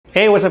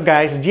Hey, what's up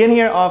guys? Gian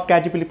here of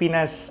Gadget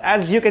Pilipinas.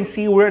 As you can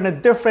see, we're in a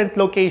different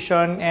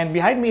location and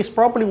behind me is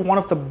probably one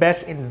of the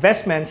best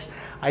investments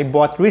I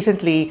bought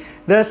recently,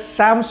 the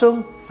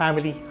Samsung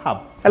Family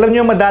Hub. Alam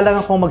niyo, madalang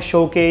akong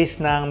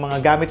mag-showcase ng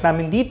mga gamit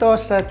namin dito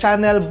sa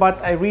channel,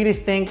 but I really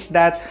think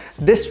that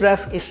this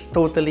ref is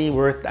totally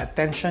worth the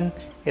attention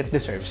it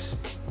deserves.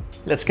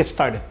 Let's get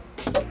started.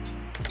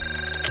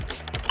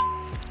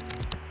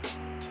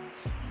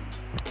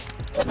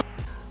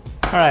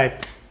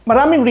 Alright.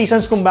 Maraming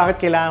reasons kung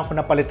bakit kailangan ko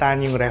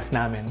napalitan yung ref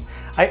namin.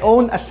 I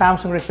own a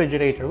Samsung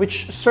refrigerator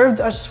which served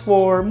us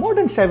for more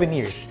than 7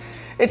 years.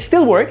 It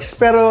still works,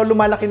 pero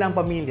lumalaki na ang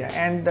pamilya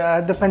and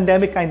the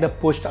pandemic kind of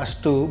pushed us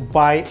to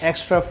buy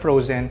extra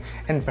frozen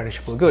and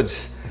perishable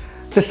goods.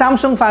 The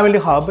Samsung Family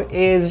Hub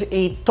is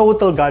a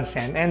total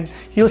godsend and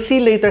you'll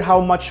see later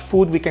how much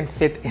food we can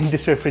fit in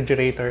this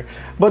refrigerator.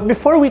 But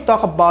before we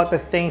talk about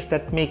the things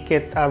that make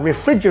it a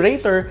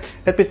refrigerator,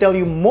 let me tell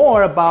you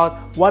more about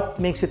what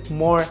makes it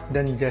more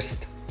than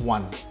just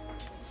one.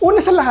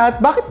 Una sa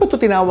lahat, bakit ba ito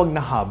tinawag na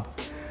hub?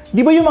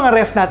 Di ba yung mga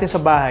ref natin sa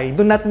bahay,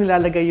 doon natin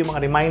nilalagay yung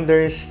mga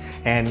reminders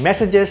and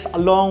messages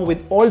along with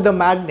all the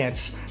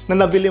magnets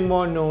na nabili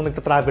mo nung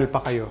nagta-travel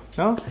pa kayo,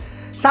 no?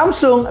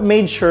 Samsung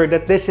made sure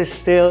that this is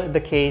still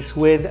the case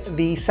with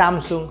the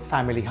Samsung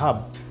Family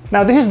Hub.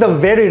 Now, this is the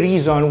very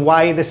reason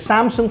why the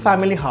Samsung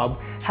Family Hub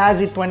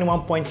has a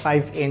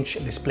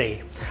 21.5-inch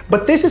display.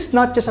 But this is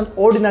not just an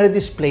ordinary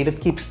display that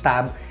keeps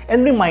tab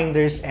and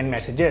reminders and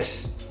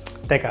messages.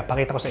 Teka,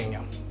 pakita ko sa inyo.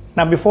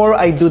 Now, before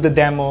I do the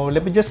demo,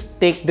 let me just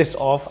take this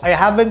off. I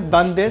haven't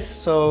done this,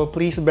 so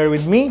please bear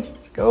with me.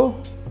 Let's go.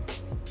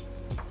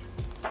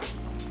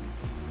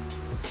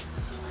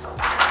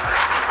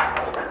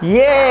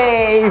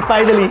 Yay!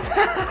 Finally!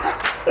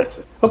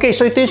 Okay,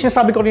 so ito yung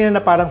sinasabi ko rin na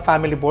parang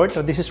family board.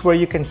 So this is where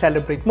you can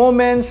celebrate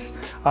moments,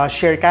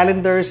 share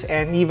calendars,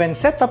 and even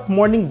set up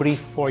morning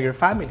brief for your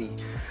family.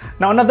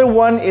 Now, another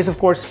one is, of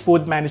course,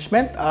 food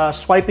management.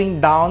 Swiping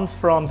down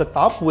from the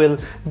top will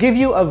give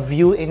you a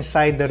view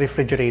inside the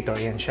refrigerator.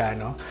 Yan siya,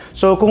 no?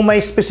 So, kung may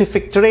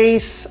specific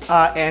trays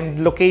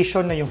and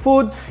location na yung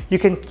food,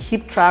 you can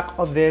keep track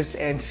of this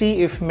and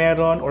see if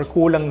meron or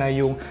kulang na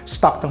yung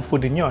stock ng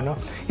food niyo, no?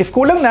 If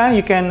kulang na,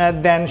 you can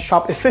then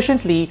shop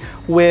efficiently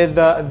with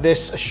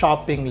this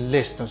shopping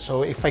list. No?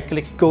 So, if I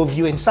click Go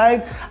View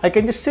Inside, I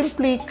can just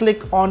simply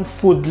click on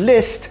Food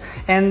List,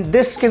 and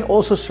this can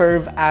also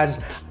serve as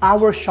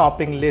our shopping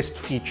list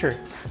feature.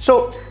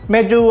 So,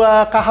 medyo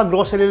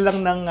kaka-grocery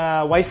lang ng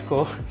wife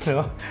ko,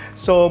 no?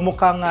 So,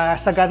 mukhang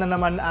sagana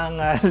naman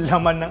ang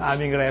laman ng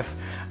aming ref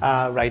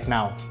right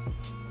now.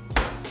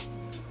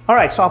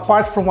 Alright, so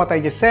apart from what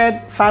I just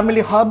said, Family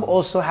Hub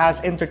also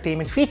has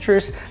entertainment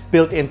features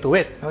built into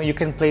it. You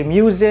can play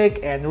music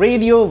and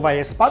radio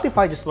via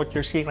Spotify, just what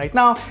you're seeing right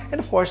now, and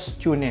of course,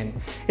 tune in.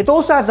 It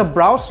also has a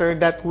browser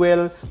that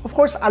will, of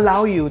course,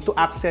 allow you to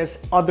access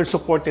other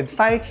supported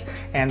sites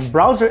and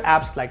browser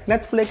apps like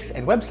Netflix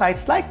and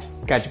websites like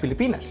Gadget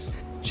Pilipinas.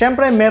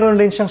 Siyempre, meron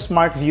rin siyang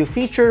Smart View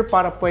feature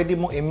para pwede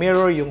mong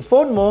i-mirror yung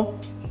phone mo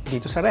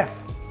dito sa ref.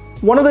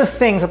 One of the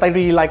things that I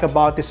really like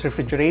about this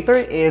refrigerator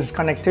is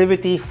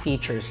connectivity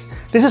features.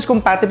 This is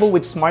compatible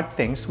with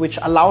SmartThings, which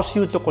allows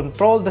you to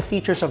control the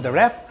features of the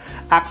ref,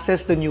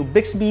 access the new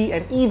Bixby,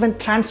 and even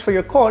transfer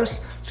your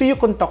calls so you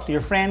can talk to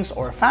your friends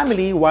or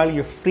family while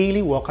you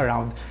freely walk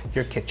around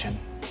your kitchen.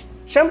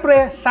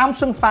 Siyempre,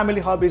 Samsung Family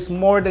Hub is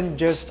more than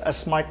just a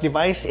smart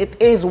device. It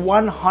is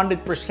 100%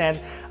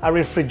 a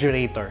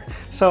refrigerator.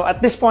 So at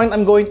this point,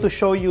 I'm going to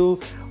show you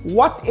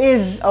what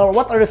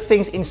are the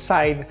things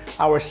inside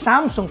our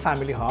Samsung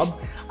Family Hub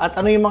at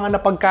ano yung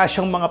mga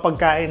napagkasyang mga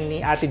pagkain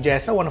ni Ate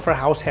Jessa, one of our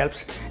house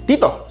helps,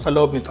 dito sa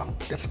loob nito.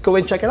 Let's go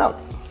and check it out.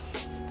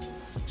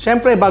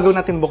 Siyempre, bago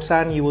natin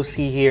buksan, you will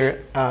see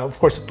here, of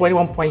course, a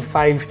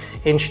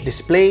 21.5-inch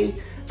display.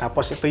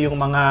 Tapos ito yung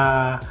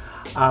mga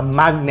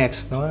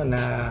magnets, no,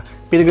 na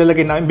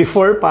pinaglalagay namin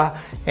before pa.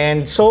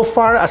 And so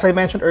far, as I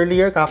mentioned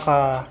earlier,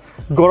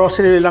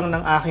 kaka-grocery lang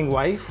ng aking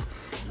wife.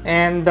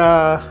 And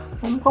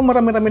mukhang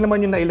marami-rami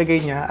naman yung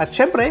nailagay niya. At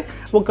syempre,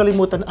 huwag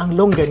kalimutan ang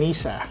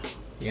longganisa.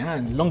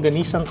 Yan,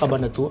 longganisang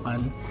kabanatuan.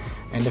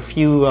 And a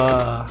few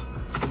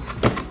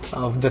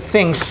of the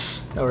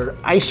things, or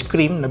ice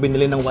cream na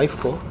binili ng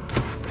wife ko.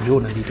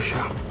 Yun, nandito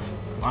siya.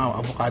 Wow,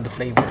 avocado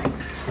flavor.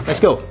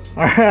 Let's go.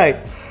 Alright.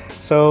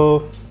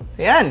 So,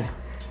 yan.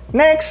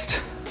 Next.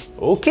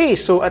 Okay,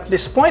 so at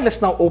this point, let's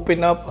now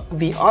open up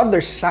the other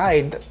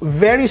side.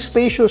 Very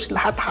spacious,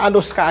 lahat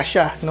halos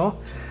kasya,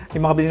 no?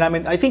 Yung mga binili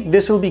namin, I think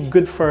this will be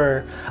good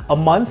for a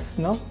month,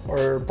 no?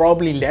 Or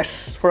probably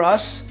less for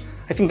us.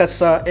 I think that's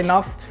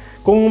enough.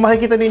 Kung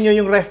makikita ninyo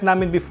yung ref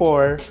namin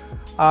before,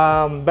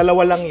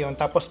 dalawa lang yun,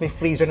 tapos may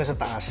freezer na sa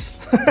taas.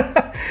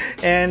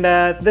 And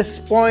at this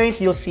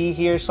point, you'll see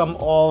here some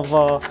of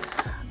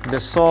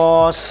the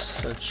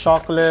sauce,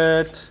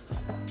 chocolate,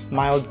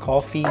 mild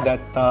coffee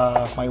that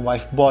my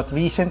wife bought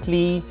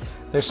recently.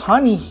 There's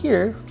honey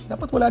here.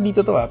 Dapat wala dito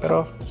to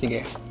pero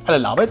sige, I'll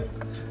allow it.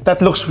 That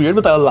looks weird,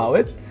 but I'll allow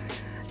it.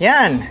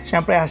 Yan.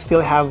 Siyempre, I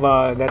still have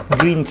that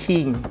Green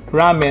King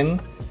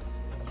ramen.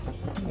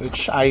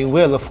 which I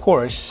will, of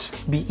course,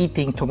 be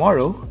eating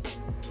tomorrow.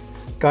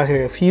 Got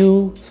here a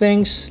few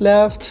things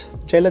left.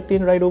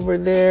 Gelatin right over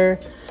there.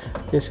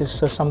 This is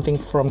something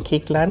from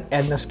Cakeland,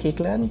 Edna's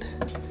Cakeland.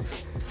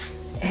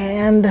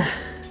 And,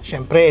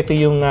 syempre, ito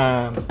yung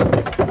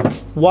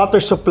water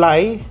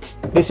supply.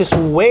 This is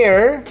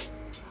where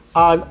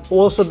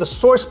also the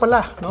source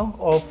pala, no,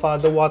 of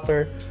the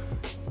water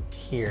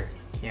here.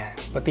 Yeah,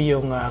 pati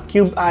yung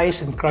cube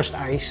ice and crushed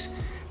ice.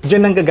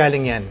 Diyan nang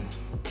gagaling yan.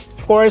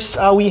 Of course,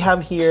 we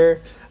have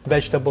here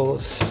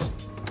vegetables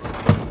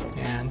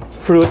and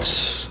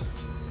fruits.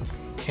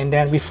 And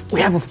then we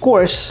have, of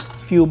course, a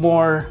few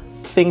more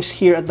things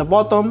here at the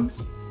bottom.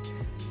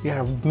 We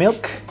have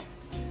milk.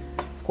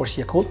 Of course,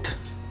 Yakult.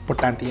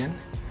 Importante yan.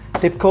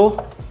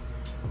 Tipco.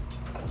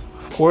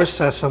 Of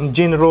course, some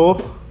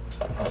Jinro.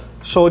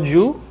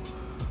 Soju.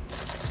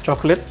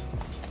 Chocolate.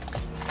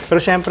 Pero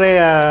syempre,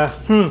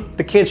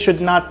 the kids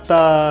should not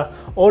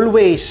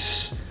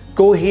always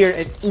go here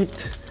and eat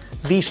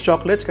these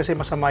chocolates kasi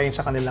masama yun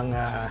sa kanilang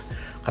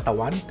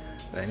katawan.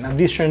 An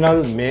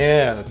additional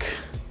milk.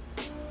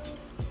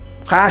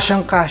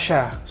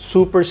 Kasyang-kasya,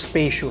 super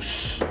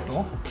spacious,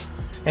 no?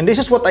 And this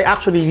is what I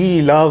actually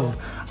really love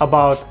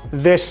about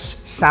this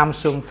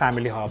Samsung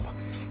Family Hub.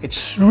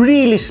 It's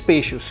really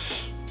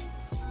spacious.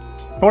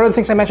 One of the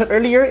things I mentioned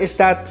earlier is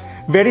that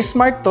very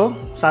smart to,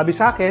 sabi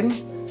sa akin,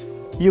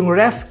 yung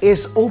ref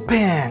is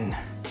open.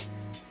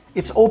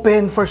 It's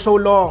open for so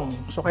long,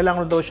 so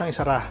kailangan daw siyang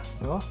isara,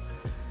 no?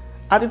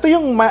 At ito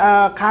yung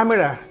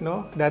camera,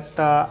 no, that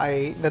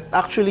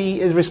actually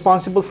is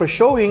responsible for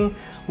showing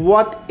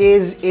what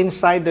is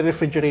inside the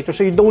refrigerator,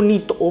 so you don't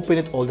need to open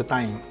it all the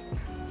time.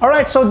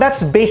 Alright, so that's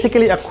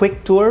basically a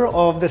quick tour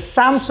of the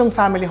Samsung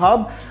Family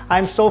Hub.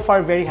 I'm so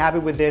far very happy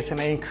with this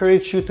and I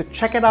encourage you to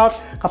check it out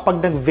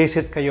kapag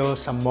nag-visit kayo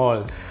sa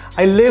mall.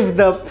 I leave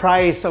the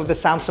price of the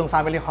Samsung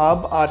Family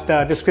Hub at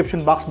the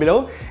description box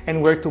below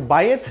and where to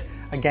buy it.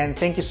 Again,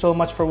 thank you so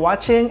much for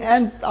watching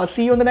and I'll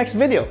see you in the next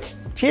video.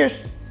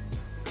 Cheers!